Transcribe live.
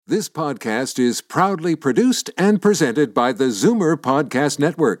This podcast is proudly produced and presented by the Zoomer Podcast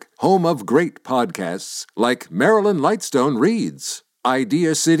Network, home of great podcasts like Marilyn Lightstone Reads,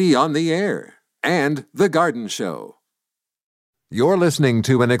 Idea City on the Air, and The Garden Show. You're listening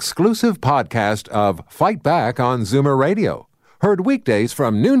to an exclusive podcast of Fight Back on Zoomer Radio, heard weekdays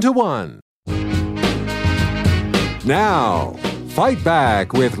from noon to 1. Now, Fight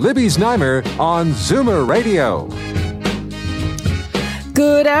Back with Libby Znaimer on Zoomer Radio.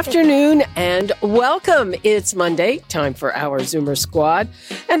 Good afternoon and welcome. It's Monday, time for our Zoomer Squad,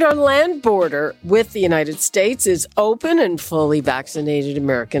 and our land border with the United States is open and fully vaccinated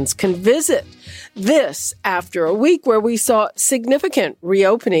Americans can visit. This after a week where we saw significant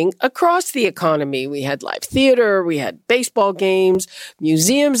reopening across the economy. We had live theater, we had baseball games,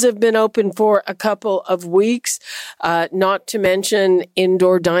 museums have been open for a couple of weeks, not to mention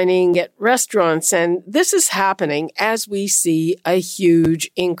indoor dining at restaurants. And this is happening as we see a huge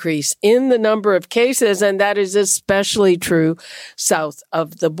increase in the number of cases, and that is especially true south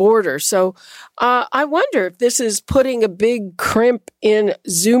of the border. So I wonder if this is putting a big crimp in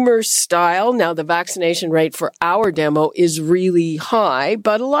Zoomer style. Now, the vaccination rate for our demo is really high,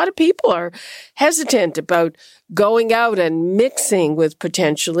 but a lot of people are hesitant about going out and mixing with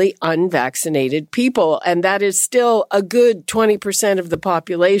potentially unvaccinated people. And that is still a good 20% of the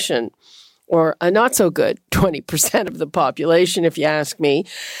population, or a not so good 20% of the population, if you ask me.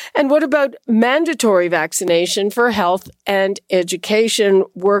 And what about mandatory vaccination for health and education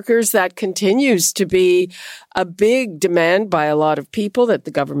workers? That continues to be a big demand by a lot of people that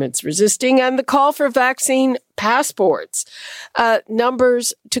the government's resisting. And the call for vaccine passports.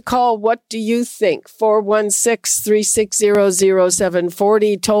 Numbers to call, what do you think?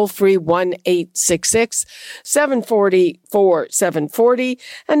 416-360-0740, toll free 1-866-740-4740.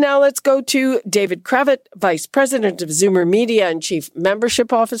 And now let's go to David Cravit, Vice President of Zoomer Media and Chief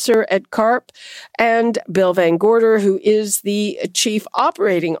Membership Officer at CARP, and Bill Van Gorder, who is the Chief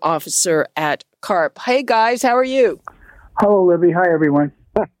Operating Officer at CARP. Hey guys, how are you? Hello, Libby. Hi, everyone.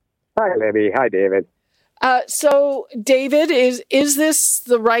 Hi, Libby. Hi, David. So, David, is this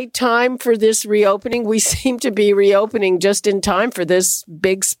the right time for this reopening? We seem to be reopening just in time for this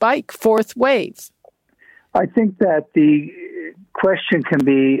big spike, fourth wave. I think that the question can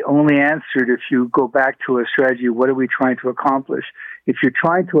be only answered if you go back to a strategy. What are we trying to accomplish? If you're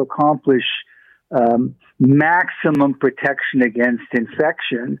trying to accomplish maximum protection against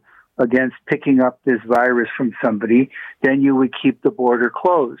infection, against picking up this virus from somebody, then you would keep the border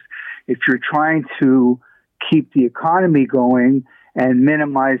closed. If you're trying to keep the economy going and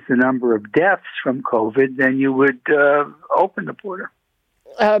minimize the number of deaths from COVID, then you would open the border.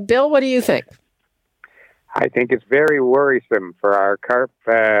 Bill, what do you think? I think it's very worrisome for our CARP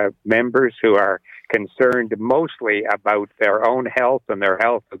members who are concerned mostly about their own health and their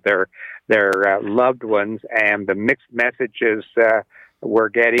health of their loved ones, and the mixed messages we're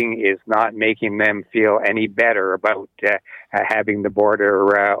getting is not making them feel any better about having the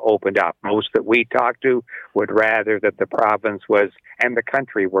border opened up. Most that we talk to would rather that the province was and the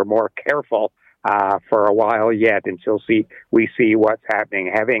country were more careful for a while yet until we see what's happening.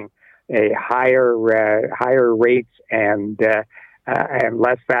 Having a higher rates and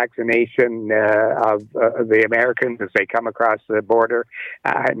less vaccination of the Americans as they come across the border,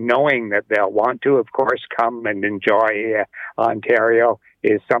 knowing that they'll want to, of course, come and enjoy Ontario,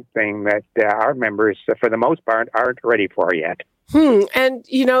 is something that our members, for the most part, aren't ready for yet. And,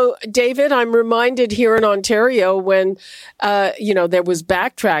 David, I'm reminded here in Ontario when, there was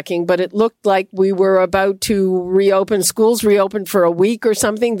backtracking, but it looked like we were about to reopen, schools reopened for a week or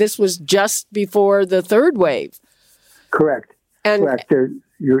something. This was just before the third wave. Correct. Correct.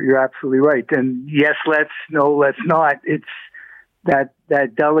 You're absolutely right. And yes, let's, no, let's not. It's that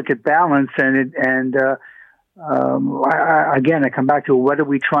delicate balance. And I come back to what are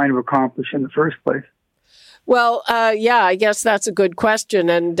we trying to accomplish in the first place? Well, I guess that's a good question.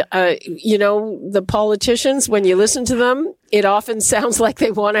 And, the politicians, when you listen to them, it often sounds like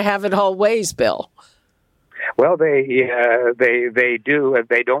they want to have it all ways, Bill. Well, they do.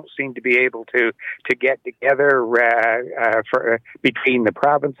 They don't seem to be able to get together between the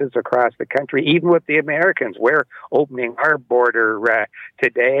provinces across the country. Even with the Americans, we're opening our border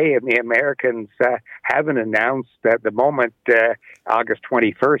today, and the Americans haven't announced at the moment. August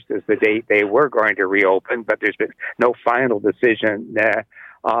 21st is the date they were going to reopen, but there's been no final decision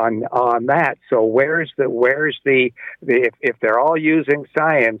on that. So where's the if they're all using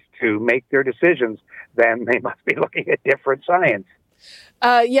science to make their decisions, then they must be looking at different science.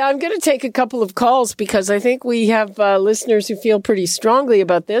 I'm going to take a couple of calls because I think we have listeners who feel pretty strongly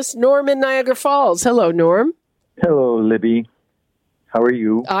about this. Norm in Niagara Falls. Hello, Norm. Hello, Libby. How are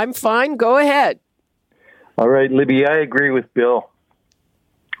you? I'm fine. Go ahead. All right, Libby, I agree with Bill.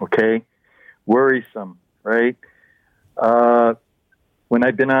 Okay. Worrisome, right? When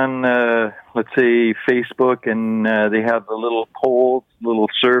I've been on, let's say, Facebook, and they have the little polls, little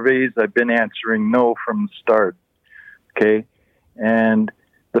surveys, I've been answering no from the start. Okay. And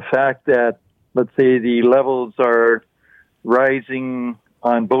the fact that, let's say, the levels are rising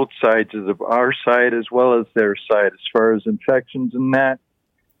on both sides of our side as well as their side as far as infections and that,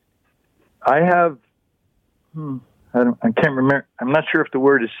 I have, I can't remember, I'm not sure if the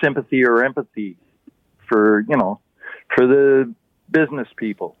word is sympathy or empathy for the business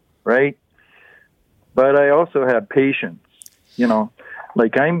people, right? But I also have patience,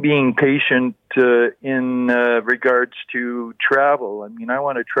 like I'm being patient in regards to travel. I mean, I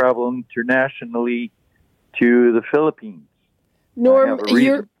want to travel internationally to the Philippines. Norm,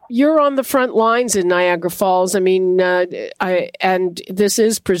 you're on the front lines in Niagara Falls. I mean, and this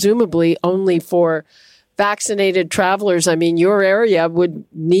is presumably only for vaccinated travelers. I mean, your area would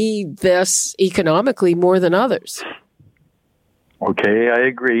need this economically more than others. Okay, I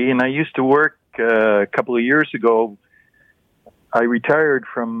agree. And I used to work a couple of years ago. I retired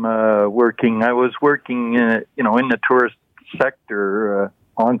from working. I was working, in the tourist sector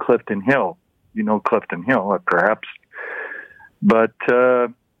on Clifton Hill. You know Clifton Hill, perhaps. But, as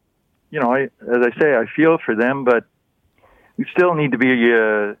I say, I feel for them, but we still need to be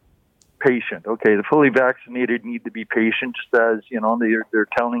patient. Okay, the fully vaccinated need to be patient, just as, they're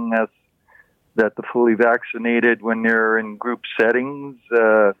telling us that the fully vaccinated, when they're in group settings,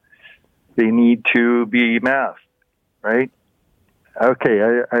 they need to be masked, right? Okay,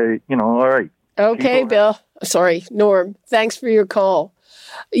 all right. Okay, Bill. Sorry, Norm. Thanks for your call.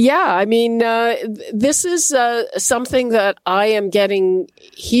 Yeah, I mean, this is something that I am getting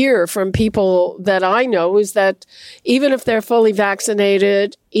here from people that I know, is that even if they're fully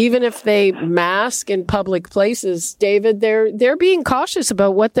vaccinated, even if they mask in public places, David, they're being cautious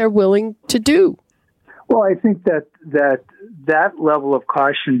about what they're willing to do. Well, I think that level of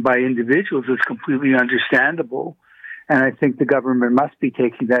caution by individuals is completely understandable, and I think the government must be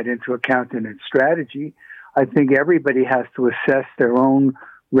taking that into account in its strategy. I think everybody has to assess their own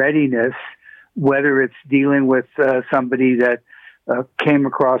readiness, whether it's dealing with somebody that came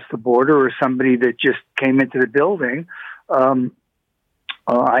across the border or somebody that just came into the building.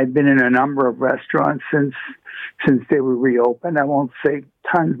 I've been in a number of restaurants since they were reopened. I won't say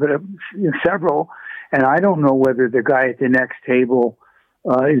tons, but several. And I don't know whether the guy at the next table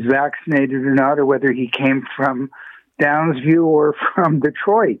is vaccinated or not, or whether he came from Downsview or from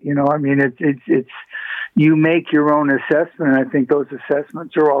Detroit. I mean, it's you make your own assessment, and I think those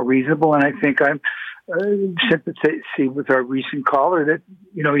assessments are all reasonable. And I think I'm sympathy with our recent caller that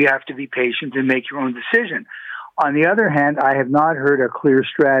you have to be patient and make your own decision. On the other hand, I have not heard a clear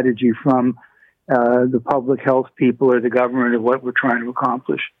strategy from the public health people or the government of what we're trying to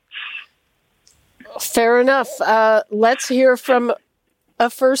accomplish. Fair enough. Let's hear from a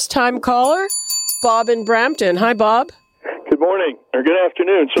first-time caller, Bob in Brampton. Hi, Bob. Good morning, or good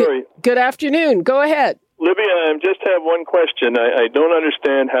afternoon, sorry. Good afternoon. Go ahead. Libby, I just have one question. I don't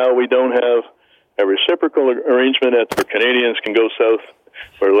understand how we don't have a reciprocal arrangement where Canadians can go south.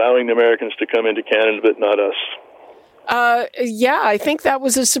 We're allowing the Americans to come into Canada, but not us. Yeah, I think that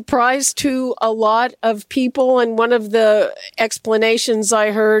was a surprise to a lot of people. And one of the explanations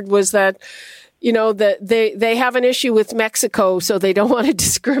I heard was that, that they have an issue with Mexico, so they don't want to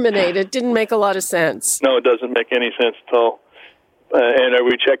discriminate. It didn't make a lot of sense. No, it doesn't make any sense at all. And are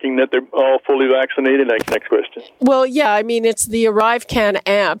we checking that they're all fully vaccinated? Next question. Well, yeah, I mean, it's the ArriveCan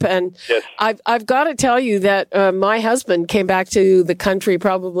app. And yes. I've got to tell you that my husband came back to the country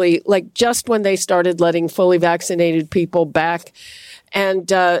probably just when they started letting fully vaccinated people back. And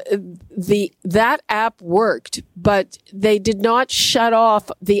that app worked, but they did not shut off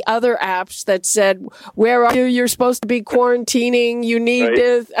the other apps that said, where are you? You're supposed to be quarantining. You need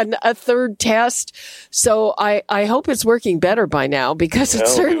a third test. So I hope it's working better by now, because it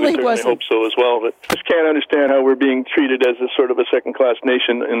certainly wasn't. I hope so as well. But I just can't understand how we're being treated as a sort of a second-class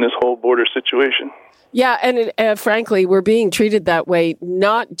nation in this whole border situation. Yeah, and frankly, we're being treated that way,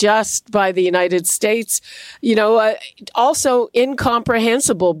 not just by the United States. Also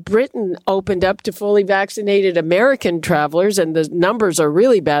incomprehensible. Britain opened up to fully vaccinated American travelers, and the numbers are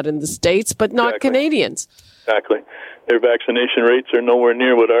really bad in the States, but not Canadians. Exactly. Their vaccination rates are nowhere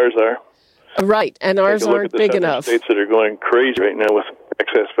near what ours are. Right, and ours aren't big enough. States that are going crazy right now with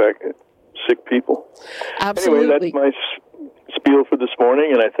excess sick people. Absolutely. Anyway, that's my spiel for this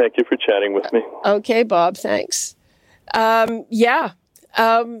morning, and I thank you for chatting with me. Okay, Bob, thanks.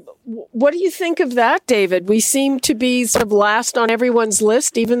 What do you think of that, David? We seem to be sort of last on everyone's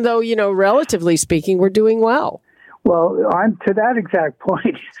list, even though, relatively speaking, we're doing well. Well, to that exact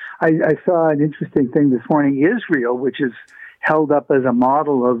point, I saw an interesting thing this morning. Israel, which is held up as a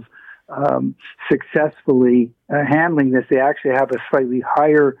model of successfully handling this, they actually have a slightly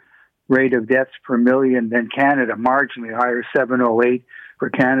higher rate of deaths per million than Canada, marginally higher, 708 for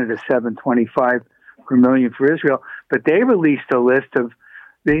Canada, 725 per million for Israel. But they released a list of,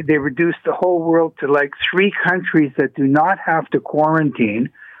 they reduced the whole world to like 3 countries that do not have to quarantine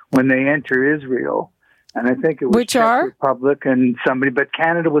when they enter Israel. And I think it was Czech Republic and somebody, but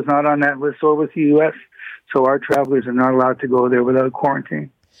Canada was not on that list, or was the U.S., so our travelers are not allowed to go there without quarantine.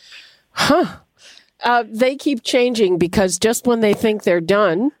 Huh. They keep changing because just when they think they're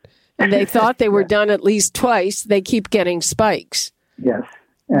done, and they thought they were done at least twice, they keep getting spikes. Yes,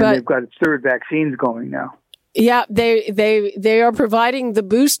 and they've got 3rd vaccines going now. Yeah, they are providing the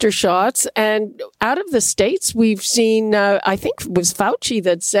booster shots, and out of the States, we've seen, I think it was Fauci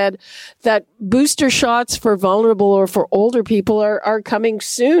that said that booster shots for vulnerable or for older people are coming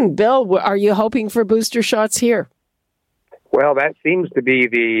soon. Bill, are you hoping for booster shots here? Well, that seems to be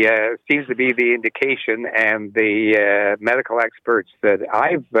the indication, and the medical experts that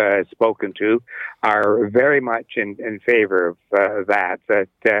I've spoken to are very much in favor of that.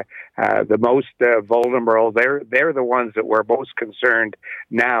 The most vulnerable, they're the ones that we're most concerned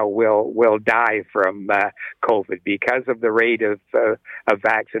now will die from COVID because of the rate of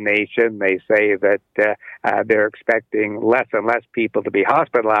vaccination. They say that they're expecting less and less people to be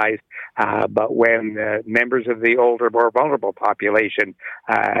hospitalized, but when members of the older, more vulnerable population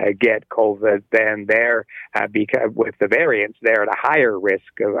get COVID, then they're because with the variants, they're at a higher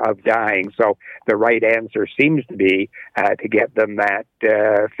risk of dying. So the right answer seems to be to get them that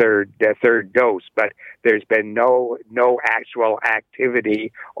third dose. But there's been no actual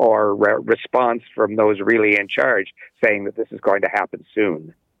activity or response from those really in charge saying that this is going to happen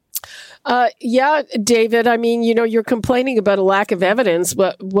soon. Yeah, David, I mean, you're complaining about a lack of evidence,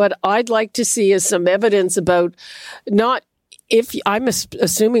 but what I'd like to see is some evidence about not if I'm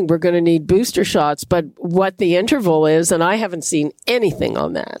assuming we're going to need booster shots, but what the interval is, and I haven't seen anything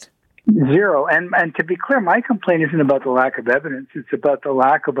on that. 0. And to be clear, my complaint isn't about the lack of evidence. It's about the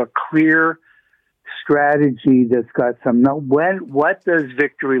lack of a clear strategy that's got some. What does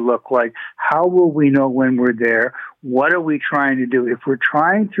victory look like? How will we know when we're there? What are we trying to do? If we're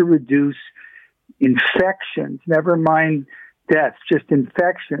trying to reduce infections, never mind deaths, just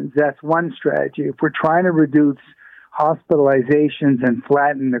infections, that's one strategy. If we're trying to reduce hospitalizations and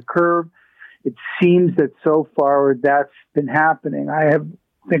flatten the curve, it seems that so far that's been happening. I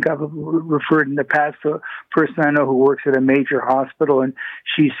think I've referred in the past to a person I know who works at a major hospital, and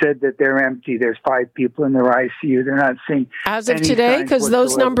she said that they're empty. There's 5 people in their ICU. They're not seeing as of today, because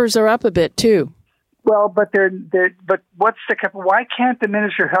those numbers are up a bit too. Well, but what's the why can't the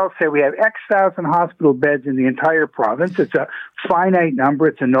Minister of Health say we have X thousand hospital beds in the entire province? It's a finite number.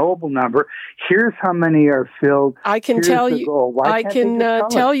 It's a knowable number. Here's how many are filled. I can tell you. I can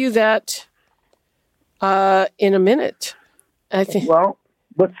tell you that in a minute. I think. Well,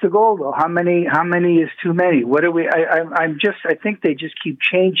 what's the goal though? How many is too many? What do we? I think they just keep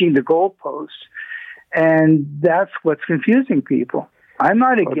changing the goalposts, and that's what's confusing people. I'm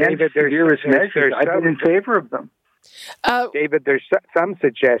not against severest measures. I've been in favor of them. David, there's some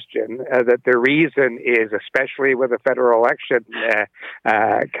suggestion that the reason is, especially with a federal election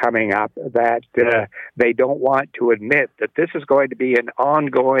coming up, that they don't want to admit that this is going to be an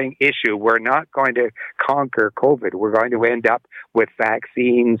ongoing issue. We're not going to conquer COVID. We're going to end up with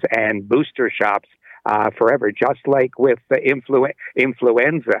vaccines and booster shots forever, just like with the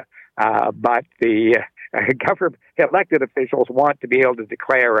influenza. But the government elected officials want to be able to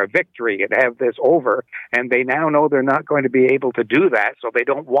declare a victory and have this over, and they now know they're not going to be able to do that, so they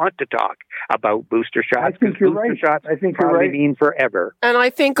don't want to talk about booster shots. I think you're right. I think you're right. Mean forever. And I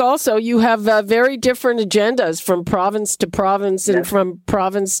think also you have very different agendas from province to province and from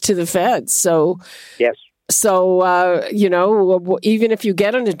province to the feds. So yes. So even if you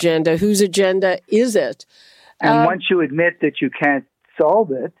get an agenda, whose agenda is it? And once you admit that you can't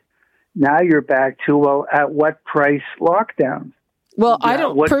solve it, now you're back to, well, at what price lockdowns? Well, I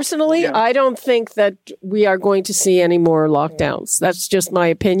don't think that we are going to see any more lockdowns. That's just my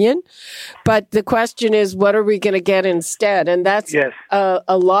opinion. But the question is, what are we going to get instead? And that's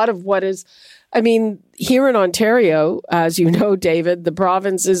a lot of what is, here in Ontario, as you know, David, the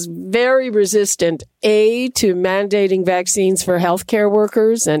province is very resistant, to mandating vaccines for healthcare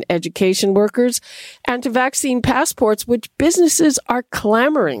workers and education workers, and to vaccine passports, which businesses are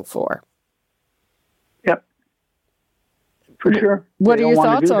clamoring for. Yep. For sure. What are your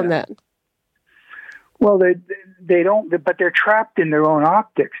thoughts on that? Well, they don't, but they're trapped in their own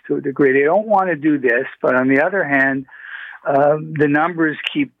optics to a degree. They don't want to do this, but on the other hand, the numbers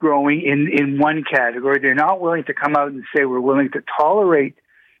keep growing in one category. They're not willing to come out and say we're willing to tolerate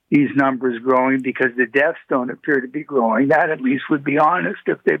these numbers growing because the deaths don't appear to be growing. That at least would be honest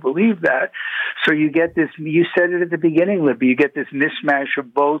if they believe that. So you get this, you said it at the beginning, Libby, you get this mismatch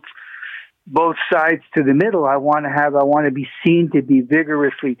of both sides to the middle. I want to be seen to be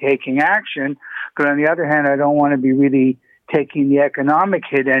vigorously taking action, but on the other hand, I don't want to be really taking the economic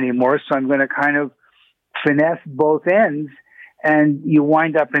hit anymore. So I'm going to kind of finesse both ends, and you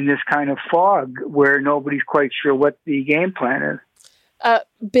wind up in this kind of fog where nobody's quite sure what the game plan is.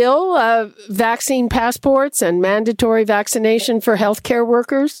 Bill, vaccine passports and mandatory vaccination for healthcare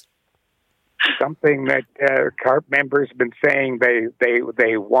workers? Something that CARP members have been saying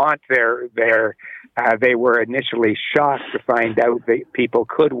they want they were initially shocked to find out that people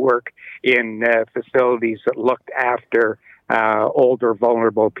could work in facilities that looked after older,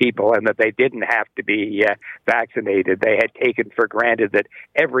 vulnerable people, and that they didn't have to be vaccinated. They had taken for granted that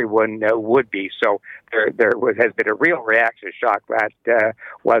everyone would be. So there has been a real reaction shock that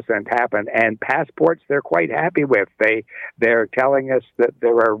wasn't happened. And passports, they're quite happy with. They're telling us that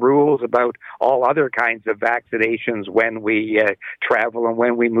there are rules about all other kinds of vaccinations when we travel and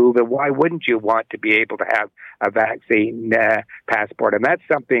when we move. And why wouldn't you want to be able to have a vaccine passport? And that's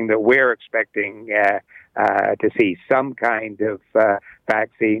something that we're expecting to see, some kind of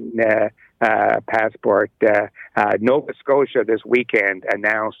vaccine passport. Nova Scotia this weekend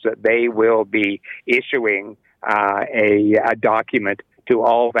announced that they will be issuing a document to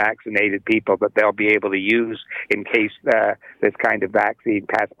all vaccinated people that they'll be able to use in case this kind of vaccine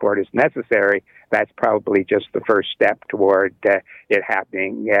passport is necessary. That's probably just the first step toward it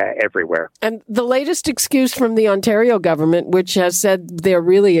happening everywhere. And the latest excuse from the Ontario government, which has said they're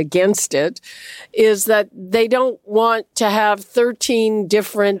really against it, is that they don't want to have 13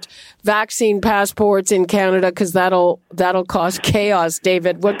 different vaccine passports in Canada because that'll cause chaos.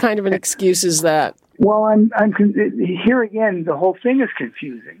 David, what kind of an excuse is that? Well, I'm here again. The whole thing is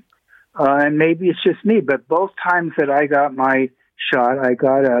confusing, and maybe it's just me. But both times that I got my shot, I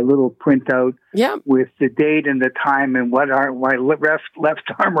got a little printout with the date and the time and what my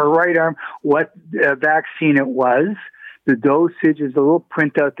left arm or right arm, what vaccine it was, the dosage is a little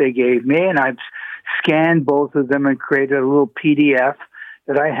printout they gave me, and I've scanned both of them and created a little PDF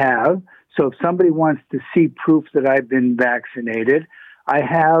that I have. So if somebody wants to see proof that I've been vaccinated, I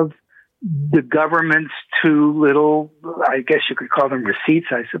have the government's two little, I guess you could call them receipts,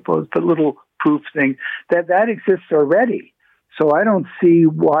 I suppose, but little proof thing that exists already. So I don't see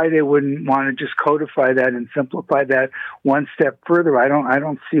why they wouldn't want to just codify that and simplify that one step further. I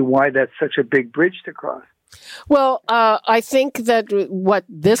don't see why that's such a big bridge to cross. Well, I think that what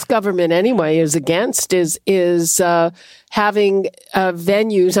this government anyway is against is having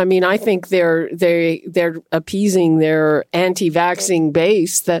venues. I mean, I think they're appeasing their anti-vaxxing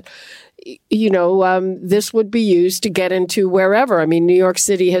base that, this would be used to get into wherever. I mean, New York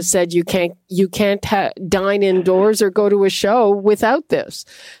City has said you can't dine indoors or go to a show without this.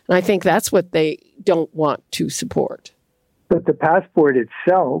 And I think that's what they don't want to support. But the passport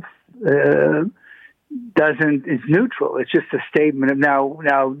itself is neutral. It's just a statement of now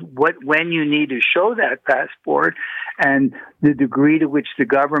when you need to show that passport and the degree to which the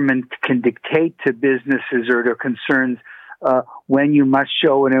government can dictate to businesses or to concerns when you must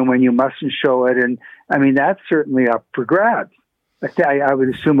show it and when you mustn't show it. And I mean, that's certainly up for grabs. I would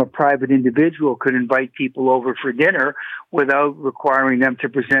assume a private individual could invite people over for dinner without requiring them to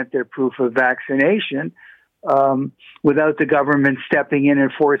present their proof of vaccination, without the government stepping in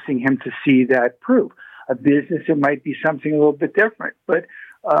and forcing him to see that proof. A business, it might be something a little bit different. But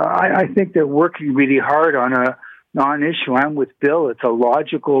I think they're working really hard on a non-issue. I'm with Bill. It's a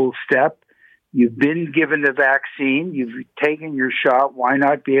logical step. You've been given the vaccine. You've taken your shot. Why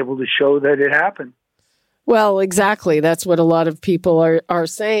not be able to show that it happened? Well, exactly. That's what a lot of people are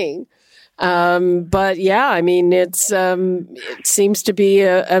saying. But yeah, I mean, it seems to be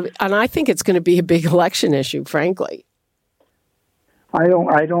and I think it's going to be a big election issue, frankly. I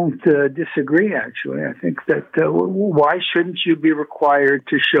don't disagree, actually. I think that why shouldn't you be required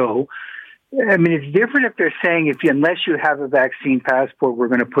to show? I mean, it's different if they're saying unless you have a vaccine passport, we're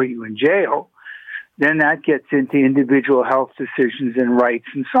going to put you in jail. Then that gets into individual health decisions and rights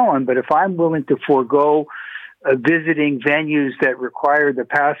and so on. But if I'm willing to forego visiting venues that require the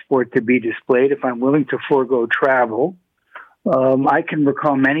passport to be displayed, if I'm willing to forego travel, I can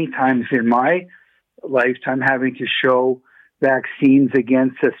recall many times in my lifetime having to show vaccines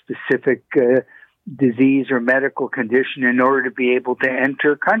against a specific disease or medical condition in order to be able to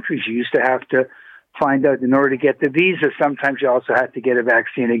enter countries. You used to have to find out in order to get the visa. Sometimes you also had to get a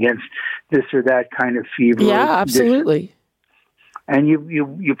vaccine against this or that kind of fever. Yeah, absolutely. And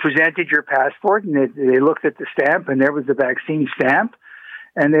you presented your passport, and they looked at the stamp, and there was the vaccine stamp,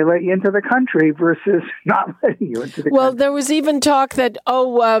 and they let you into the country versus not letting you into the country. Well, there was even talk that,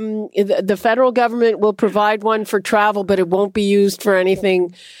 the federal government will provide one for travel, but it won't be used for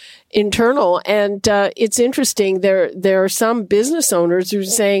anything internal. And it's interesting. There are some business owners who are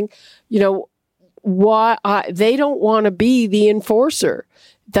saying, why they don't want to be the enforcer,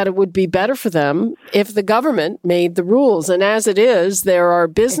 that it would be better for them if the government made the rules. And as it is, there are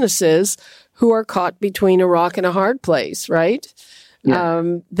businesses who are caught between a rock and a hard place, right? Yeah.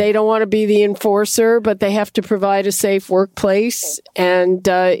 They don't want to be the enforcer, but they have to provide a safe workplace, and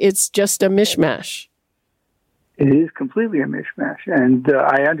it's just a mishmash. It is completely a mishmash, and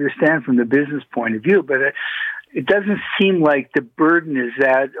I understand from the business point of view, but it doesn't seem like the burden is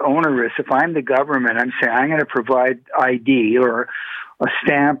that onerous. If I'm the government, I'm saying I'm going to provide ID or a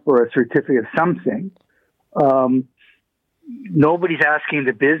stamp or a certificate of something. Nobody's asking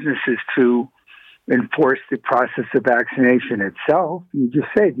the businesses to enforce the process of vaccination itself. You just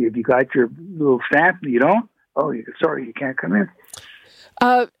say, have you got your little stamp? You don't? Oh, sorry, you can't come in.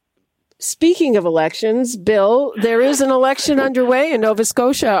 Speaking of elections, Bill, there is an election underway in Nova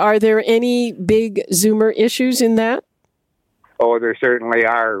Scotia. Are there any big Zoomer issues in that? Oh, there certainly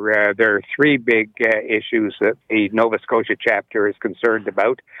are. There are three big issues that the Nova Scotia chapter is concerned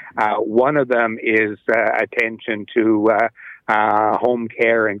about. One of them is attention to home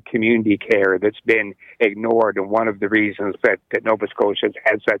care and community care that's been ignored. And one of the reasons that Nova Scotia has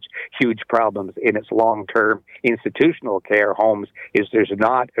had such huge problems in its long-term institutional care homes is there's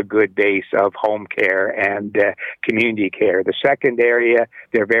not a good base of home care and community care. The second area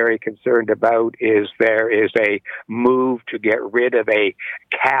they're very concerned about is there is a move to get rid of a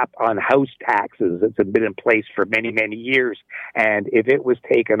cap on house taxes that's been in place for many, many years. And if it was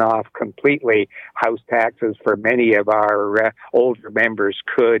taken off completely, house taxes for many of our older members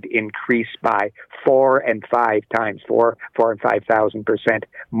could increase by 4 and 5 times, 4 and 5,000%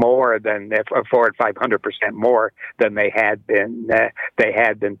 more than 4 and 500% more than they had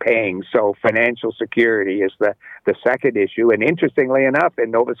been paying. So financial security is the second issue. And interestingly enough, in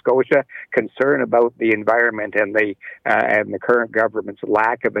Nova Scotia, concern about the environment and the current government's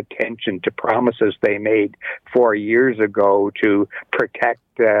lack of attention to promises they made 4 years ago to protect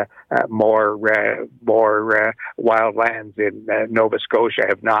more wildlands in Nova Scotia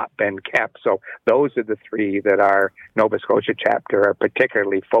have not been kept. So those are the three that our Nova Scotia chapter are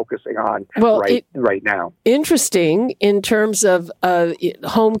particularly focusing on right now. Interesting in terms of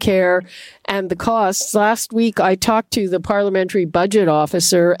home care and the costs. Last week I talked to the parliamentary budget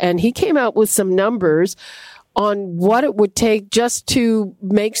officer, and he came out with some numbers on what it would take just to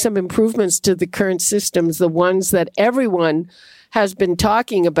make some improvements to the current systems, the ones that everyone has been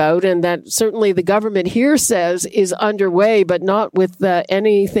talking about, and that certainly the government here says is underway, but not with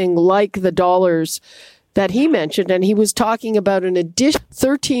anything like the dollars that he mentioned. And he was talking about an additional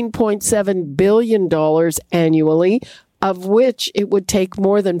 $13.7 billion annually, of which it would take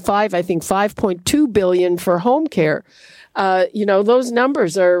more than $5.2 billion for home care. Those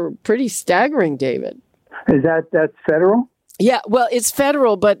numbers are pretty staggering, David. Is that's federal? Yeah, well, it's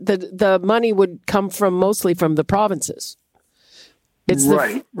federal, but the money would come mostly from the provinces. It's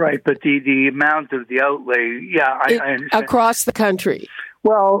right. But the amount of the outlay, I understand. Across the country.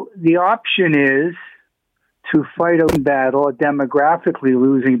 Well, the option is to fight a battle, a demographically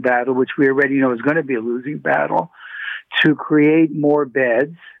losing battle, which we already know is going to be a losing battle, to create more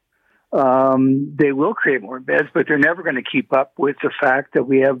beds. They will create more beds, but they're never going to keep up with the fact that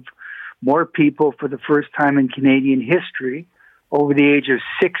we have more people for the first time in Canadian history over the age of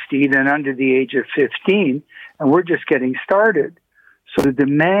 60 than under the age of 15, and we're just getting started. So the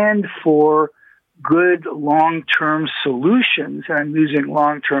demand for good long-term solutions, and I'm using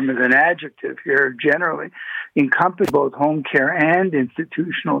long-term as an adjective here generally, encompass both home care and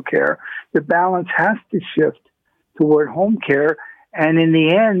institutional care. The balance has to shift toward home care, and in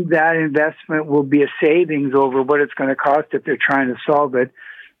the end, that investment will be a savings over what it's going to cost if they're trying to solve it,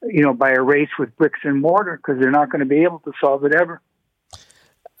 by a race with bricks and mortar, because they're not going to be able to solve it ever.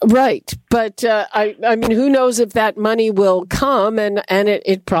 Right. But, I mean, who knows if that money will come, and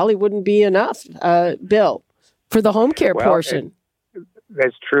it probably wouldn't be enough, Bill, for the home care portion.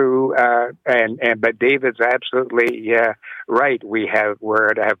 That's true, but David's absolutely right.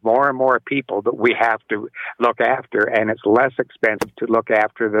 We're to have more and more people that we have to look after, and it's less expensive to look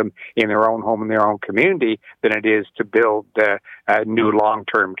after them in their own home, in their own community, than it is to build new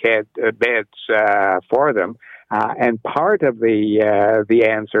long-term beds for them. And part of the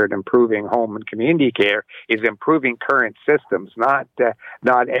answer in improving home and community care is improving current systems. Not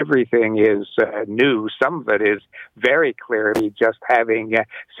everything is new. Some of it is very clearly just having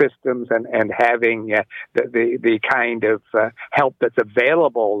systems and having the kind of help that's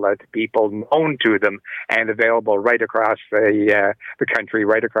available to people, known to them, and available right across the country,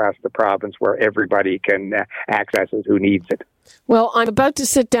 right across the province, where everybody can access it who needs it. Well, I'm about to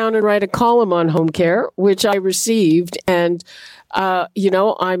sit down and write a column on home care, which I received, and I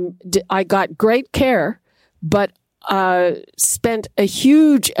got great care, but spent a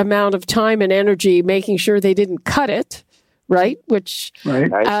huge amount of time and energy making sure they didn't cut it, right?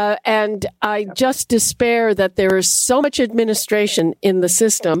 And I just despair that there is so much administration in the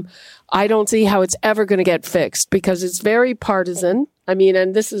system. I don't see how it's ever going to get fixed because it's very partisan. I mean,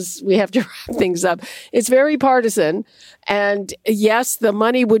 and we have to wrap things up. It's very partisan. And yes, the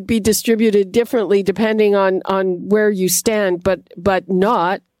money would be distributed differently depending on where you stand, but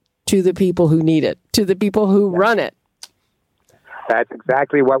not to the people who need it, to the people who run it. That's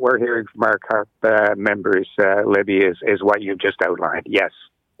exactly what we're hearing from our CARP members, Libby, is what you've just outlined. Yes.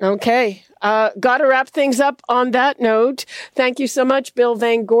 Okay. Got to wrap things up on that note. Thank you so much, Bill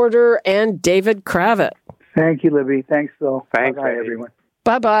Van Gorder and David Kravitz. Thank you, Libby. Thanks, Bill. Thanks, bye, everyone.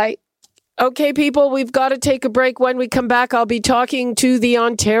 Bye-bye. Okay, people, we've got to take a break. When we come back, I'll be talking to the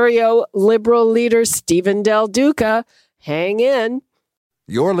Ontario Liberal leader, Stephen Del Duca. Hang in.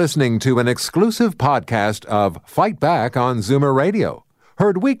 You're listening to an exclusive podcast of Fight Back on Zoomer Radio.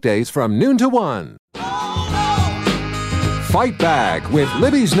 Heard weekdays from noon to 1. Fight Back with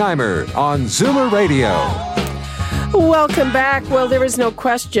Libby Znaimer on Zoomer Radio. Welcome back. Well, there is no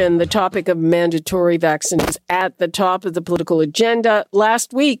question the topic of mandatory vaccines is at the top of the political agenda.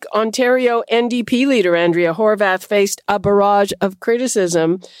 Last week, Ontario NDP leader Andrea Horwath faced a barrage of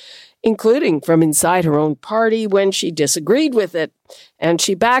criticism, including from inside her own party when she disagreed with it, and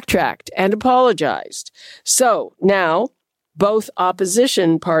she backtracked and apologized. So now, both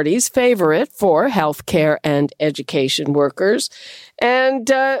opposition parties favor it for healthcare and education workers. And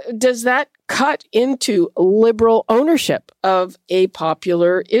does that cut into Liberal ownership of a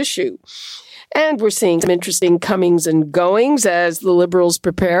popular issue? And we're seeing some interesting comings and goings as the Liberals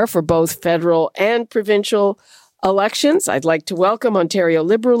prepare for both federal and provincial elections. I'd like to welcome Ontario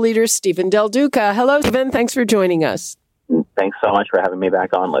Liberal leader Stephen Del Duca. Hello, Stephen. Thanks for joining us. Thanks so much for having me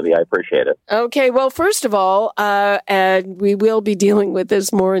back on, Libby. I appreciate it. Okay. Well, first of all, and we will be dealing with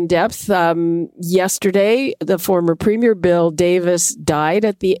this more in depth. Yesterday, the former Premier Bill Davis died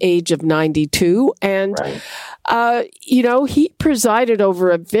at the age of 92. And, he presided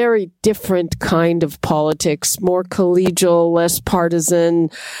over a very different kind of politics, more collegial, less partisan.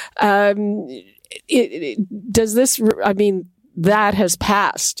 That has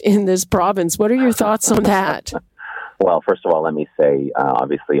passed in this province. What are your thoughts on that? Well, first of all, let me say,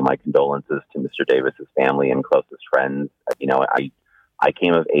 obviously, my condolences to Mr. Davis's family and closest friends. I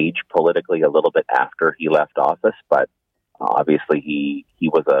came of age politically a little bit after he left office, but obviously he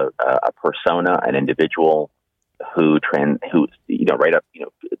was a persona, an individual who right up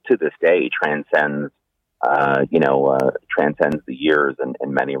to this day transcends the years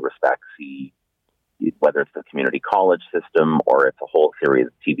in many respects. Whether it's the community college system or it's a whole series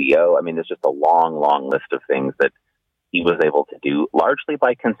of TVO, there's just a long list of things that he was able to do, largely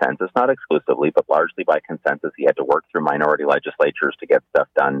by consensus, not exclusively, but largely by consensus. He had to work through minority legislatures to get stuff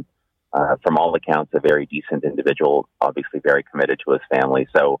done. From all accounts, a very decent individual, obviously very committed to his family.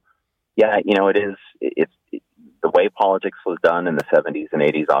 So, it's the way politics was done in the 70s and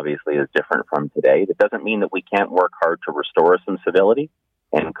 80s obviously is different from today. That doesn't mean that we can't work hard to restore some civility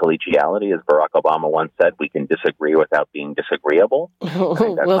and collegiality. As Barack Obama once said, we can disagree without being disagreeable.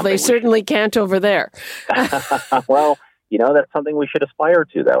 Well, they certainly can't over there. Well, that's something we should aspire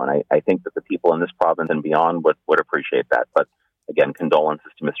to, though. And I think that the people in this province and beyond would appreciate that. But again,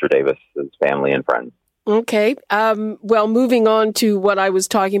 condolences to Mr. Davis, his family and friends. Okay. Well, moving on to what I was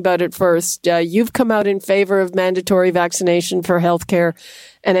talking about at first, you've come out in favor of mandatory vaccination for healthcare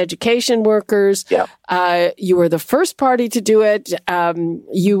and education workers. Yeah. You were the first party to do it.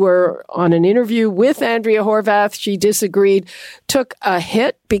 You were on an interview with Andrea Horwath. She disagreed, took a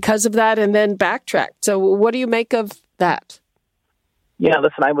hit because of that, and then backtracked. So what do you make of that? Yeah,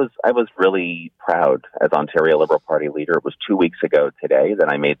 listen, I was really proud as Ontario Liberal Party leader. It was 2 weeks ago today that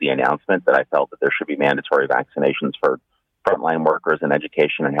I made the announcement that I felt that there should be mandatory vaccinations for frontline workers in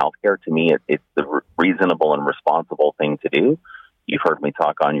education and healthcare. To me, it's the reasonable and responsible thing to do. You've heard me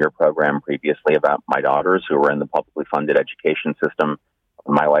talk on your program previously about my daughters who are in the publicly funded education system.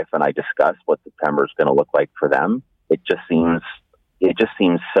 My wife and I discussed what September is going to look like for them. It just seems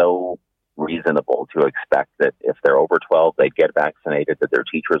so reasonable to expect that if they're over 12, they get vaccinated, that their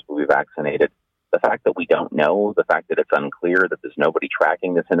teachers will be vaccinated. The fact that we don't know, the fact that it's unclear, that there's nobody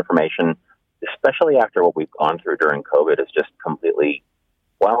tracking this information, especially after what we've gone through during COVID, is just completely,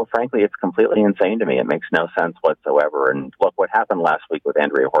 well, frankly, it's completely insane to me. It makes no sense whatsoever. And look, what happened last week with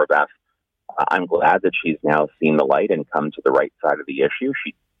Andrea Horwath, I'm glad that she's now seen the light and come to the right side of the issue.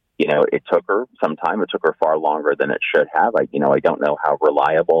 It took her some time. It took her far longer than it should have. I don't know how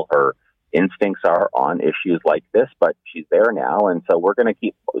reliable her instincts are on issues like this, but she's there now. And so we're going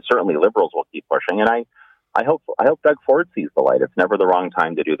to certainly Liberals will keep pushing. And I hope Doug Ford sees the light. It's never the wrong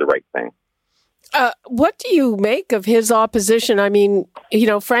time to do the right thing. What do you make of his opposition? I mean,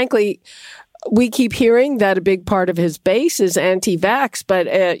 frankly, we keep hearing that a big part of his base is anti-vax, but,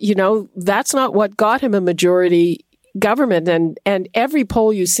 that's not what got him a majority government. And every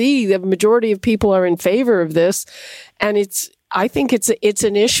poll you see, the majority of people are in favor of this. And I think it's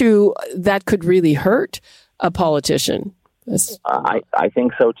an issue that could really hurt a politician. I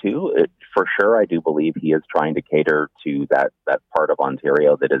think so, too. For sure, I do believe he is trying to cater to that part of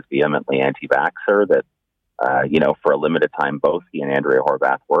Ontario that is vehemently anti-vaxxer, that, for a limited time, both he and Andrea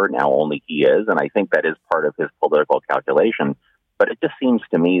Horwath were. Now only he is. And I think that is part of his political calculation. But it just seems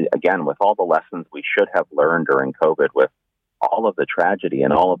to me, again, with all the lessons we should have learned during COVID, with all of the tragedy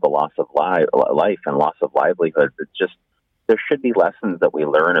and all of the loss of life and loss of livelihoods, there should be lessons that we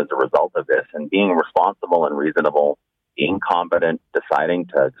learn as a result of this. And being responsible and reasonable, being competent, deciding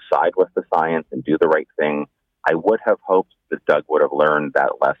to side with the science and do the right thing. I would have hoped that Doug would have learned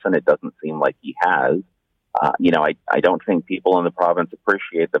that lesson. It doesn't seem like he has. I don't think people in the province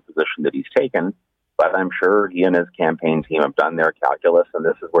appreciate the position that he's taken, but I'm sure he and his campaign team have done their calculus, and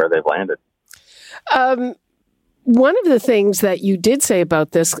this is where they've landed. One of the things that you did say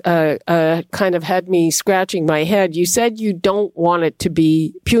about this kind of had me scratching my head. You said you don't want it to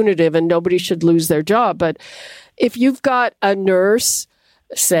be punitive and nobody should lose their job. But if you've got a nurse,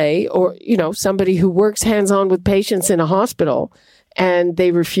 say, or, somebody who works hands-on with patients in a hospital and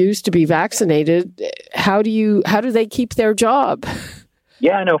they refuse to be vaccinated, how do they keep their job?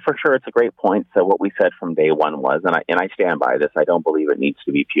 Yeah, no, for sure. It's a great point. So what we said from day one was, and I stand by this, I don't believe it needs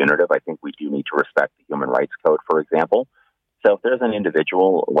to be punitive. I think we do need to respect the Human Rights Code, for example. So if there's an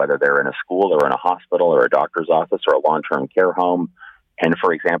individual, whether they're in a school or in a hospital or a doctor's office or a long-term care home, and,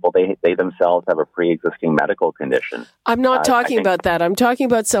 for example, they themselves have a pre-existing medical condition. I'm not talking about that. I'm talking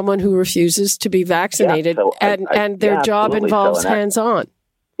about someone who refuses to be vaccinated and their job involves hands-on.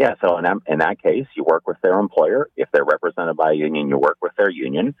 Yeah, so in that case, you work with their employer. If they're represented by a union, you work with their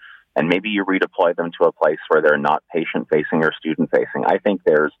union, and maybe you redeploy them to a place where they're not patient-facing or student-facing. I think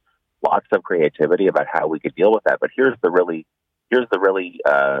there's lots of creativity about how we could deal with that. But here's the really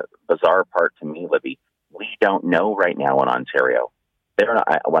bizarre part to me, Libby. We don't know right now in Ontario.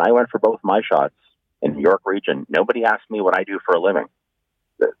 When I went for both my shots in the York region, nobody asked me what I do for a living.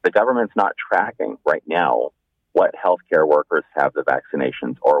 The government's not tracking right now what healthcare workers have the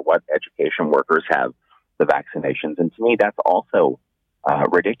vaccinations or what education workers have the vaccinations. And to me, that's also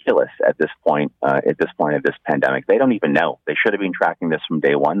ridiculous at this point of this pandemic. They don't even know. They should have been tracking this from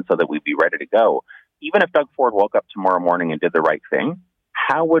day one so that we'd be ready to go. Even if Doug Ford woke up tomorrow morning and did the right thing,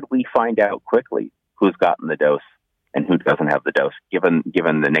 how would we find out quickly who's gotten the dose and who doesn't have the dose, given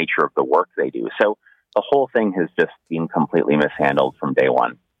the nature of the work they do? So the whole thing has just been completely mishandled from day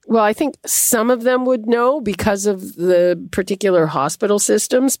one. Well, I think some of them would know because of the particular hospital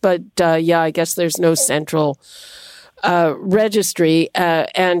systems, but I guess there's no central registry.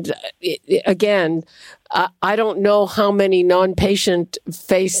 And again, I don't know how many non-patient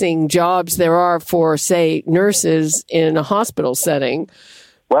facing jobs there are for, say, nurses in a hospital setting.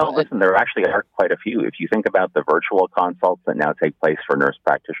 Well, listen, there actually are quite a few. If you think about the virtual consults that now take place for nurse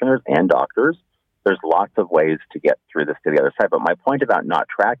practitioners and doctors, there's lots of ways to get through this to the other side. But my point about not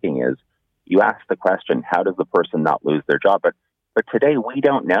tracking is, you ask the question, how does the person not lose their job? But today, we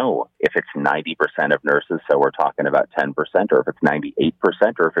don't know if it's 90% of nurses, so we're talking about 10%, or if it's 98%,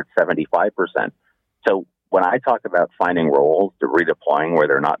 or if it's 75%. So when I talk about finding roles to redeploying where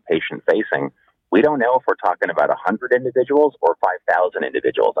they're not patient-facing, we don't know if we're talking about 100 individuals or 5,000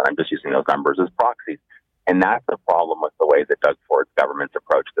 individuals, and I'm just using those numbers as proxies. And that's the problem with the way that Doug Ford's government's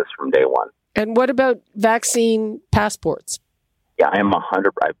approached this from day one. And what about vaccine passports? Yeah,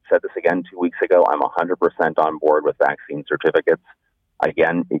 I've said this again 2 weeks ago. I'm 100% on board with vaccine certificates.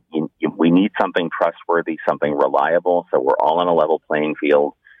 Again, We need something trustworthy, something reliable, so we're all on a level playing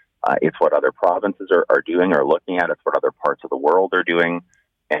field. It's what other provinces are doing or looking at. It's what other parts of the world are doing.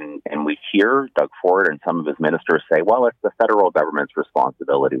 And we hear Doug Ford and some of his ministers say, well, it's the federal government's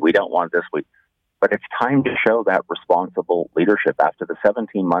responsibility. We don't want this. But it's time to show that responsible leadership after the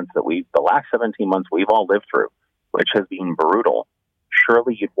last 17 months we've all lived through, which has been brutal.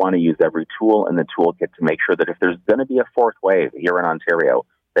 Surely you'd want to use every tool in the toolkit to make sure that if there's going to be a fourth wave here in Ontario,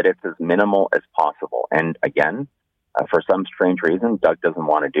 that it's as minimal as possible. And again, for some strange reason, Doug doesn't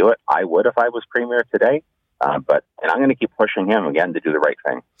want to do it. I would if I was Premier today. And I'm going to keep pushing him again to do the right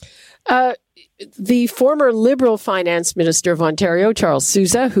thing. The former Liberal Finance Minister of Ontario, Charles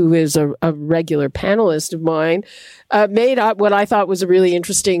Sousa, who is a regular panelist of mine, made what I thought was a really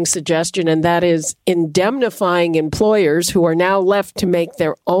interesting suggestion, and that is indemnifying employers who are now left to make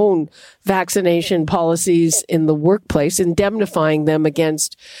their own vaccination policies in the workplace, indemnifying them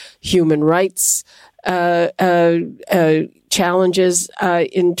against human rights challenges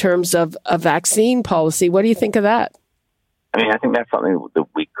in terms of a vaccine policy. What do you think of that? I mean, I think that's something that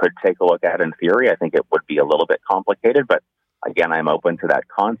we could take a look at in theory. I think it would be a little bit complicated, but again, I'm open to that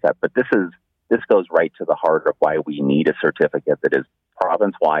concept. But this goes right to the heart of why we need a certificate that is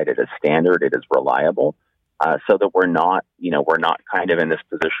province-wide, it is standard, it is reliable, so that we're not kind of in this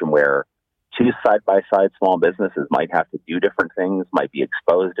position where two side-by-side small businesses might have to do different things, might be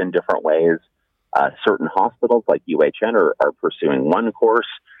exposed in different ways. Certain hospitals like UHN are pursuing one course.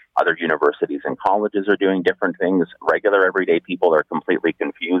 Other universities and colleges are doing different things. Regular, everyday people are completely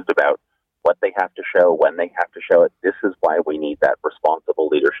confused about what they have to show, when they have to show it. This is why we need that responsible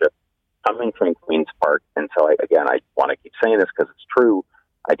leadership coming from Queen's Park. And so, I want to keep saying this because it's true.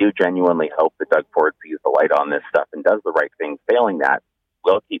 I do genuinely hope that Doug Ford sees the light on this stuff and does the right thing. Failing that,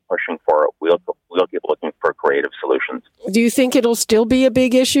 we'll keep pushing for it. We'll keep looking for creative solutions. Do you think it'll still be a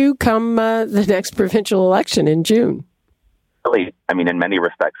big issue come the next provincial election in June? Really, I mean, in many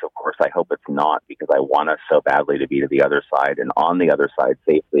respects, of course, I hope it's not, because I want us so badly to be to the other side and on the other side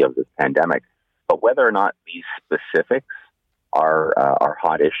safely of this pandemic. But whether or not these specifics are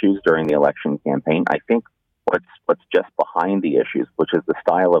hot issues during the election campaign, I think what's just behind the issues, which is the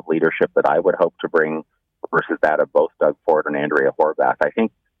style of leadership that I would hope to bring versus that of both Doug Ford and Andrea Horwath. I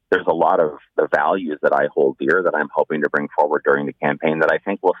think there's a lot of the values that I hold dear that I'm hoping to bring forward during the campaign that I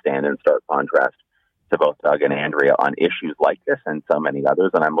think will stand in stark contrast to both Doug and Andrea on issues like this and so many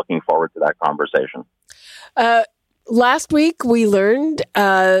others, and I'm looking forward to that conversation. Last week, we learned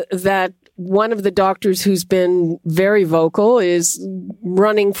that one of the doctors who's been very vocal is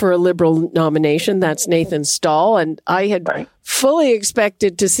running for a Liberal nomination. That's Nathan Stahl, and I had fully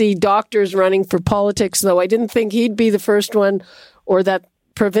expected to see doctors running for politics, though I didn't think he'd be the first one, or that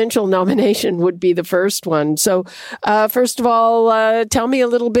provincial nomination would be the first one. So, first of all, tell me a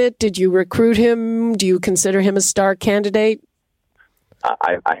little bit. Did you recruit him? Do you consider him a star candidate?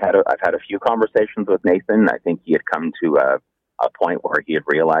 I've had a few conversations with Nathan. I think he had come to a point where he had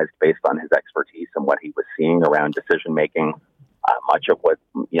realized, based on his expertise and what he was seeing around decision making, much of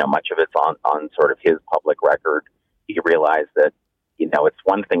it's on sort of his public record. He realized that it's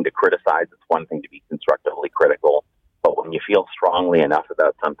one thing to criticize, it's one thing to be constructively critical. But when you feel strongly enough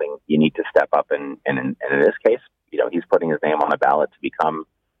about something, you need to step up. And in this case, he's putting his name on a ballot to become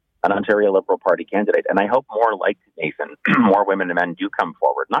an Ontario Liberal Party candidate. And I hope more like Nathan, more women and men do come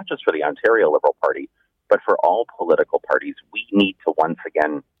forward, not just for the Ontario Liberal Party, but for all political parties. We need to once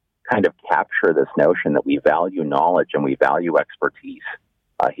again kind of capture this notion that we value knowledge and we value expertise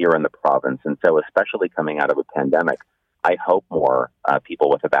here in the province. And so especially coming out of a pandemic, I hope more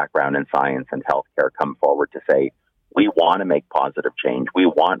people with a background in science and healthcare come forward to say, we want to make positive change. We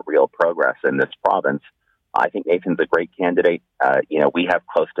want real progress in this province. I think Nathan's a great candidate. We have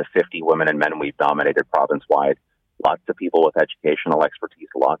close to 50 women and men we've nominated province-wide. Lots of people with educational expertise,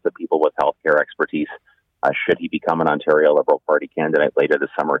 lots of people with healthcare expertise. Should he become an Ontario Liberal Party candidate later this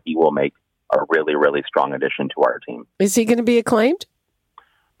summer, he will make a really, really strong addition to our team. Is he going to be acclaimed?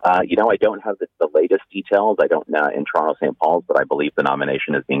 I don't have the latest details. I don't know in Toronto St. Paul's, but I believe the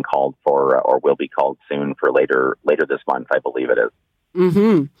nomination is being called for or will be called soon for later this month. I believe it is.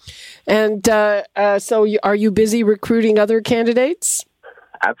 Mm-hmm. And so are you busy recruiting other candidates?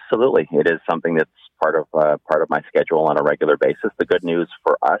 Absolutely. It is something that's part of my schedule on a regular basis. The good news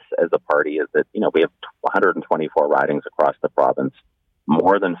for us as a party is that, we have 124 ridings across the province.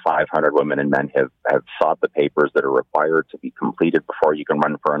 More than 500 women and men have sought the papers that are required to be completed before you can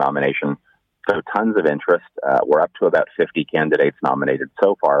run for a nomination. So tons of interest. We're up to about 50 candidates nominated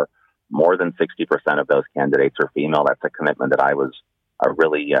so far. More than 60% of those candidates are female. That's a commitment that it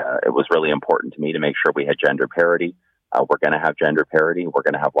was really important to me to make sure we had gender parity. We're going to have gender parity. We're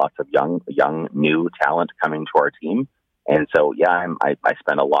going to have lots of young, new talent coming to our team. And so, I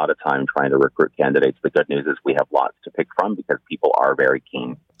spend a lot of time trying to recruit candidates. The good news is we have lots to pick from because people are very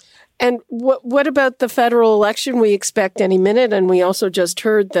keen. And what about the federal election we expect any minute? And we also just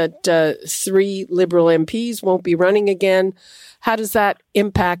heard that 3 Liberal MPs won't be running again. How does that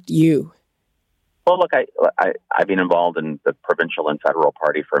impact you? Well, look, I've been involved in the provincial and federal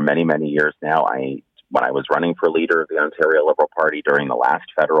party for many, many years now. When I was running for leader of the Ontario Liberal Party during the last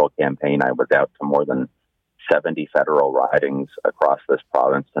federal campaign, I was out to more than 70 federal ridings across this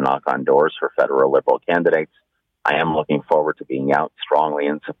province to knock on doors for federal Liberal candidates. I am looking forward to being out strongly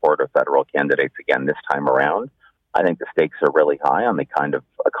in support of federal candidates again this time around. I think the stakes are really high on the kind of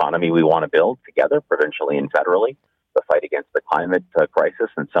economy we want to build together, provincially and federally, the fight against the climate crisis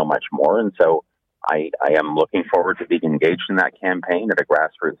and so much more. And so I am looking forward to being engaged in that campaign at a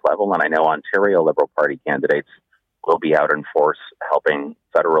grassroots level. And I know Ontario Liberal Party candidates will be out in force helping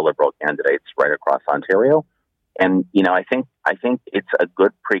federal Liberal candidates right across Ontario. And, I think it's a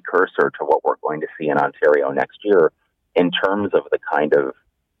good precursor to what we're going to see in Ontario next year in terms of the kind of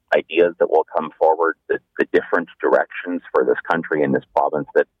ideas that will come forward, the different directions for this country and this province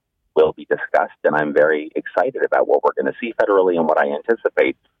that will be discussed. And I'm very excited about what we're going to see federally and what I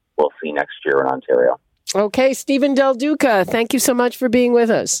anticipate we'll see next year in Ontario. Okay, Stephen Del Duca, thank you so much for being with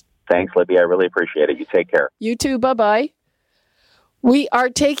us. Thanks, Libby. I really appreciate it. You take care. You too. Bye-bye. We are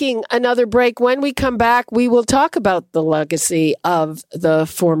taking another break. When we come back, we will talk about the legacy of the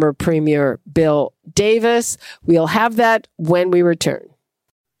former Premier Bill Davis. We'll have that when we return.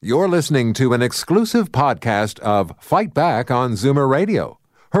 You're listening to an exclusive podcast of Fight Back on Zoomer Radio.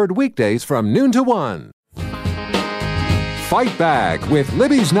 Heard weekdays from noon to 1. Fight Back with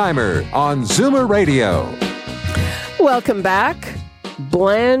Libby Znaimer on Zoomer Radio. Welcome back.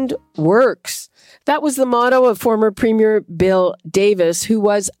 Bland works. That was the motto of former Premier Bill Davis, who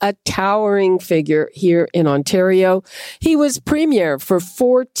was a towering figure here in Ontario. He was premier for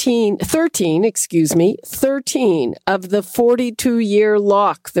 13 of the 42-year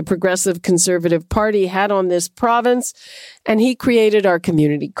lock the Progressive Conservative Party had on this province. And he created our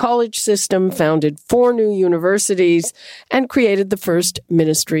community college system, founded 4 new universities, and created the first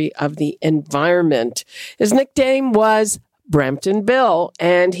Ministry of the Environment. His nickname was Brampton Bill,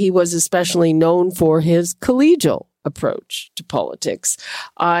 and he was especially known for his collegial approach to politics.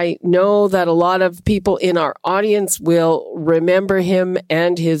 I know that a lot of people in our audience will remember him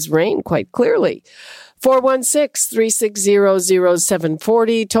and his reign quite clearly.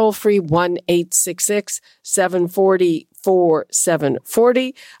 416-360-0740, toll free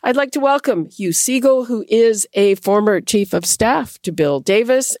 1-866-740-4740. I'd like to welcome Hugh Segal, who is a former chief of staff to Bill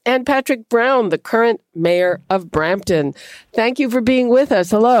Davis, and Patrick Brown, the current mayor of Brampton. Thank you for being with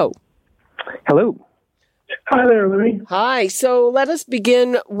us. Hello. Hello. Hi there, Louis. Hi. So let us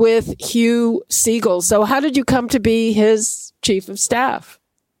begin with Hugh Segal. So how did you come to be his chief of staff?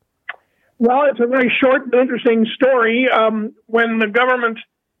 Well, it's a very short and interesting story. When the government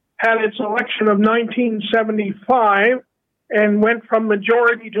had its election of 1975 and went from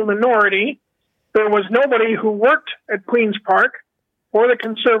majority to minority, there was nobody who worked at Queen's Park or the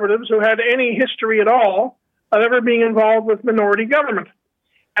Conservatives who had any history at all of ever being involved with minority government.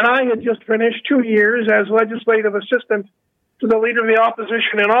 And I had just finished 2 years as legislative assistant to the leader of the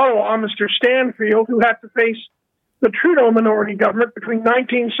opposition in Ottawa, Mr. Stanfield, who had to face the Trudeau minority government between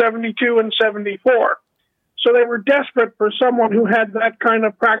 1972 and 74. So they were desperate for someone who had that kind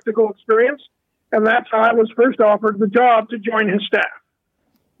of practical experience, and that's how I was first offered the job to join his staff.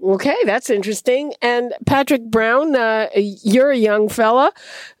 Okay, that's interesting. And Patrick Brown, you're a young fella.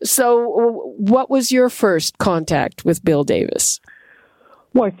 So what was your first contact with Bill Davis?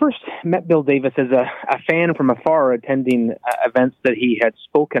 Well, I first met Bill Davis as a fan from afar, attending events that he had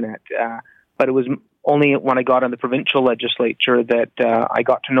spoken at. But it was only when I got on the provincial legislature that I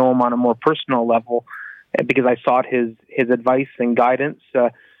got to know him on a more personal level, because I sought his advice and guidance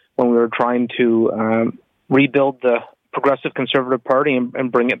when we were trying to rebuild the Progressive Conservative Party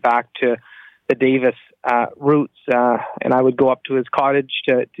and bring it back to the Davis roots. And I would go up to his cottage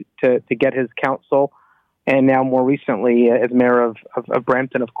to get his counsel. And now more recently, as mayor of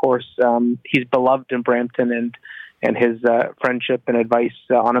Brampton, of course, he's beloved in Brampton, and his friendship and advice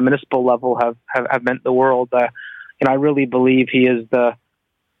on a municipal level have meant the world. And I really believe he is the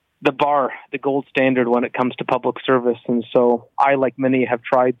bar, the gold standard when it comes to public service. And so I, like many, have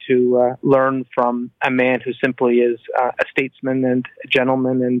tried to learn from a man who simply is a statesman and a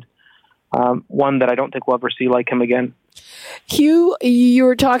gentleman, and one that I don't think we'll ever see like him again. Hugh, you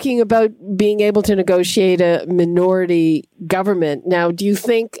were talking about being able to negotiate a minority government. Now, do you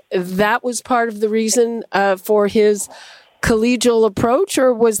think that was part of the reason for his collegial approach,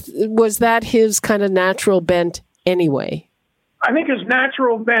 or was that his kind of natural bent anyway? I think his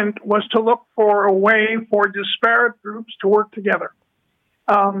natural bent was to look for a way for disparate groups to work together.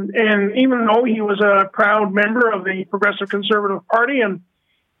 And even though he was a proud member of the Progressive Conservative Party and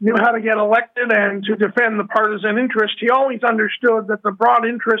knew how to get elected and to defend the partisan interest, he always understood that the broad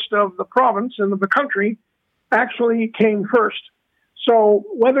interest of the province and of the country actually came first. So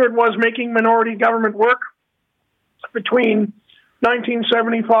whether it was making minority government work between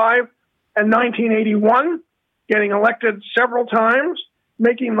 1975 and 1981, getting elected several times,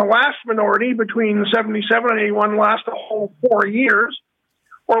 making the last minority between 77 and 81 last a whole 4 years,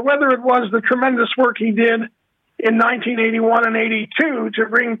 or whether it was the tremendous work he did in 1981 and 82 to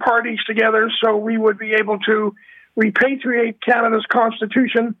bring parties together so we would be able to repatriate Canada's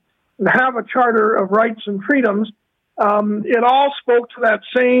Constitution and have a Charter of Rights and Freedoms. It all spoke to that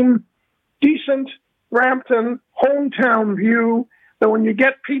same decent Brampton hometown view that when you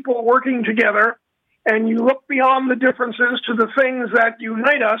get people working together and you look beyond the differences to the things that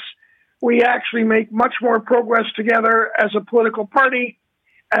unite us, we actually make much more progress together as a political party,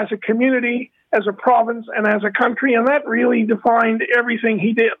 as a community, as a province, and as a country, and that really defined everything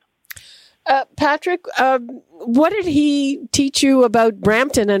he did. Patrick, what did he teach you about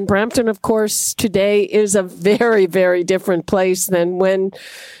Brampton? And Brampton, of course, today is a very, very different place than when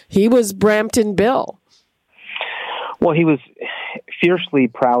he was Brampton Bill. Well, he was fiercely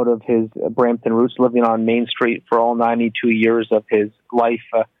proud of his Brampton roots, living on Main Street for all 92 years of his life.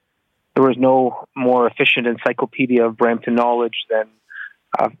 There was no more efficient encyclopedia of Brampton knowledge than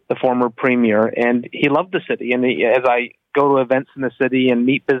the former premier, and he loved the city. And as I go to events in the city and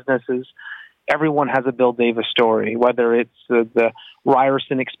meet businesses, everyone has a Bill Davis story, whether it's the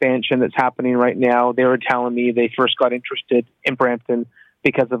Ryerson expansion that's happening right now. They were telling me they first got interested in Brampton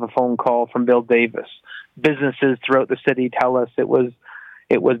because of a phone call from Bill Davis. Businesses throughout the city tell us it was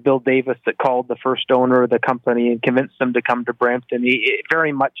Bill Davis that called the first owner of the company and convinced them to come to Brampton. It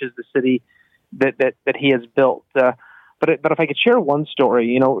very much is the city that he has built. But if I could share one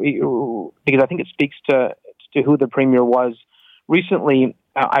story, because I think it speaks to who the premier was. Recently,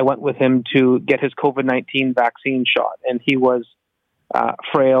 I went with him to get his COVID-19 vaccine shot, and he was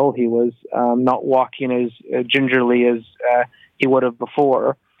frail. He was not walking as gingerly as he would have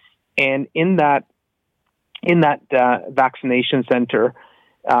before. And in that vaccination center,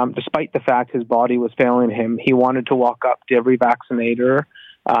 despite the fact his body was failing him, he wanted to walk up to every vaccinator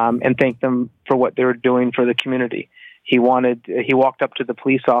and thank them for what they were doing for the community. He walked up to the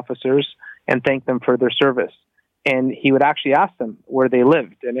police officers and thanked them for their service. And he would actually ask them where they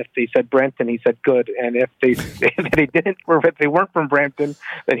lived. And if they said Brampton, he said good. And if they didn't, or if they weren't from Brampton,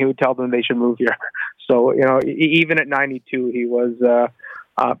 then he would tell them they should move here. So, even at 92, he was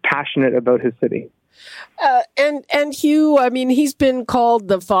passionate about his city. And Hugh, I mean, he's been called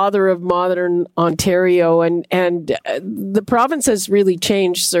the father of modern Ontario, and the province has really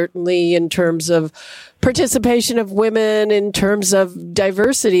changed, certainly in terms of participation of women, in terms of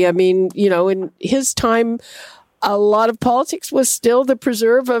diversity. I mean, in his time, a lot of politics was still the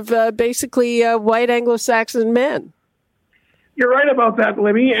preserve of basically white Anglo-Saxon men. You're right about that,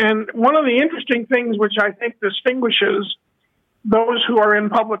 Libby. And one of the interesting things which I think distinguishes those who are in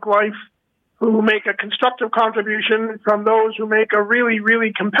public life who make a constructive contribution from those who make a really,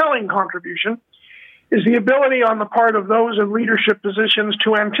 really compelling contribution is the ability on the part of those in leadership positions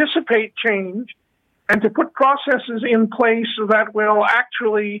to anticipate change and to put processes in place that will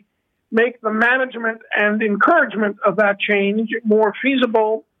actually make the management and encouragement of that change more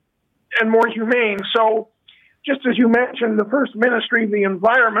feasible and more humane. So just as you mentioned, the first ministry of the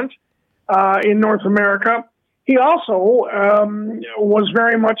environment in North America, he also was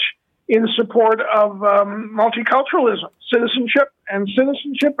very much in support of multiculturalism, citizenship and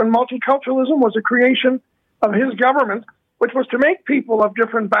multiculturalism was a creation of his government, which was to make people of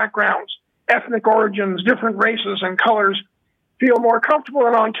different backgrounds, ethnic origins, different races and colors feel more comfortable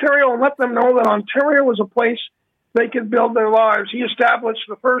in Ontario and let them know that Ontario was a place they could build their lives. He established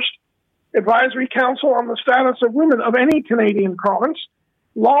the first advisory council on the status of women of any Canadian province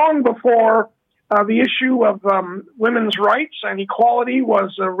long before the issue of women's rights and equality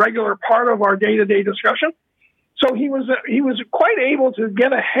was a regular part of our day-to-day discussion. So he was quite able to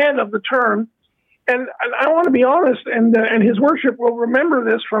get ahead of the turn. And I want to be honest, and his worship will remember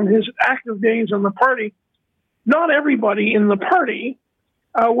this from his active days in the party. Not everybody in the party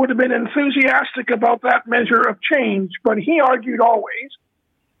would have been enthusiastic about that measure of change, but he argued always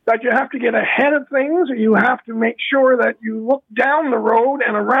that you have to get ahead of things. You have to make sure that you look down the road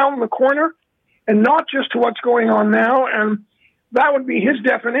and around the corner and not just to what's going on now. And that would be his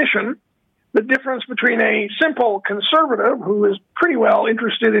definition. The difference between a simple conservative who is pretty well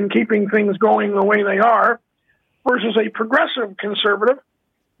interested in keeping things going the way they are versus a progressive conservative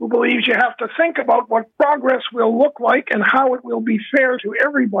who believes you have to think about what progress will look like and how it will be fair to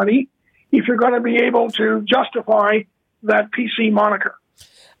everybody if you're going to be able to justify that PC moniker.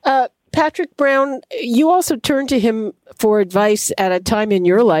 Patrick Brown, you also turned to him for advice at a time in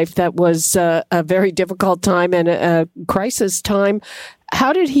your life that was a very difficult time and a crisis time.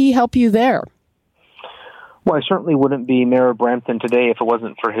 How did he help you there? Well, I certainly wouldn't be Mayor of Brampton today if it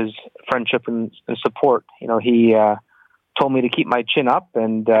wasn't for his friendship and support. You know, he told me to keep my chin up,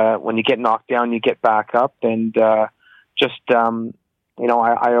 and when you get knocked down, you get back up. And I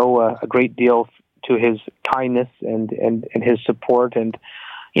owe a great deal to his kindness and his support. And,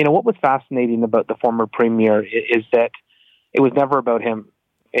 you know, what was fascinating about the former premier is that it was never about him.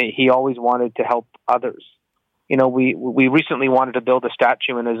 He always wanted to help others. You know, we recently wanted to build a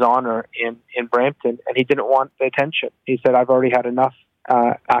statue in his honor in Brampton, and he didn't want the attention. He said, I've already had enough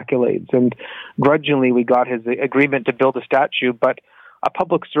accolades. And grudgingly, we got his agreement to build a statue, but a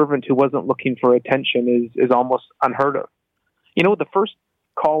public servant who wasn't looking for attention is almost unheard of. You know, the first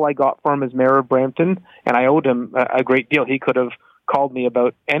call I got from him as mayor of Brampton, and I owed him a great deal. He could have called me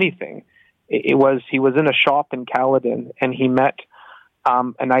about anything. He was in a shop in Caledon, and he met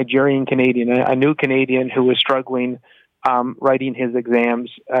a Nigerian Canadian, a new Canadian who was struggling writing his exams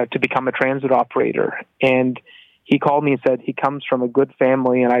to become a transit operator. And he called me and said he comes from a good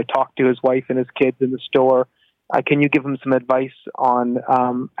family, and I talked to his wife and his kids in the store. Can you give him some advice on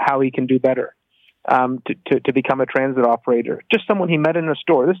how he can do better to become a transit operator? Just someone he met in a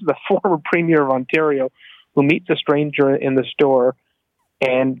store. This is the former Premier of Ontario who meets a stranger in the store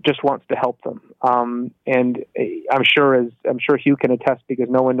and just wants to help them. And I'm sure Hugh can attest, because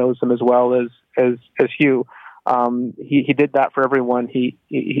no one knows him as well as Hugh. He did that for everyone he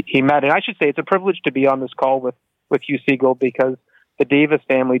met. And I should say it's a privilege to be on this call with Hugh Segal, because the Davis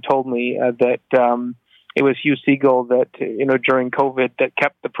family told me that it was Hugh Segal that, you know, during COVID, that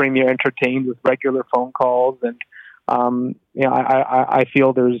kept the Premier entertained with regular phone calls. And, I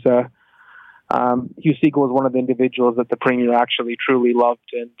feel there's Hugh Segal was one of the individuals that the Premier actually truly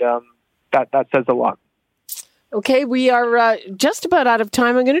loved, and that says a lot. Okay, we are just about out of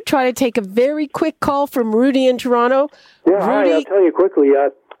time. I'm going to try to take a very quick call from Rudy in Toronto. Yeah, Rudy? Hi, I'll tell you quickly.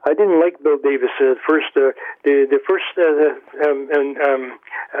 I didn't like Bill Davis. The first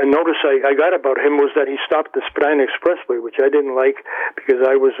notice I got about him was that he stopped the Spadina Expressway, which I didn't like, because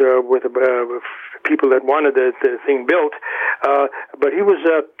I was with people that wanted the thing built. But he was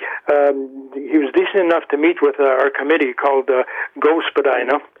decent enough to meet with our committee called Go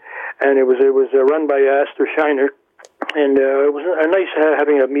Spadina, and it was run by Esther Shiner. And it was nice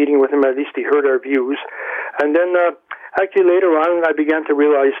having a meeting with him. At least he heard our views. And then actually later on, I began to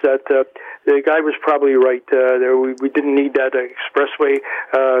realize that the guy was probably right. We didn't need that expressway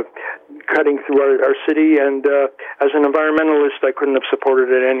cutting through our city. And as an environmentalist, I couldn't have supported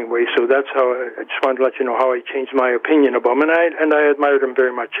it anyway. So that's how I just wanted to let you know how I changed my opinion about him. And I admired him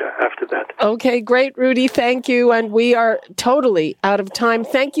very much after that. Okay, great, Rudy. Thank you. And we are totally out of time.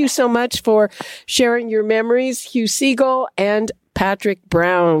 Thank you so much for sharing your memories, Hugh Segal and Patrick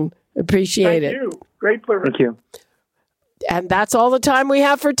Brown. Appreciate it. Thank you. Great privilege. Thank you. And that's all the time we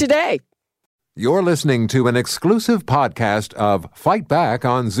have for today. You're listening to an exclusive podcast of Fight Back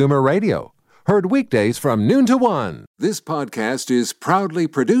on Zoomer Radio. Heard weekdays from noon to 1. This podcast is proudly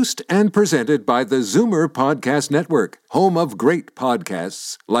produced and presented by the Zoomer Podcast Network, home of great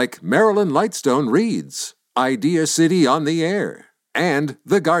podcasts like Marilyn Lightstone Reads, Idea City on the Air, and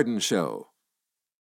The Garden Show.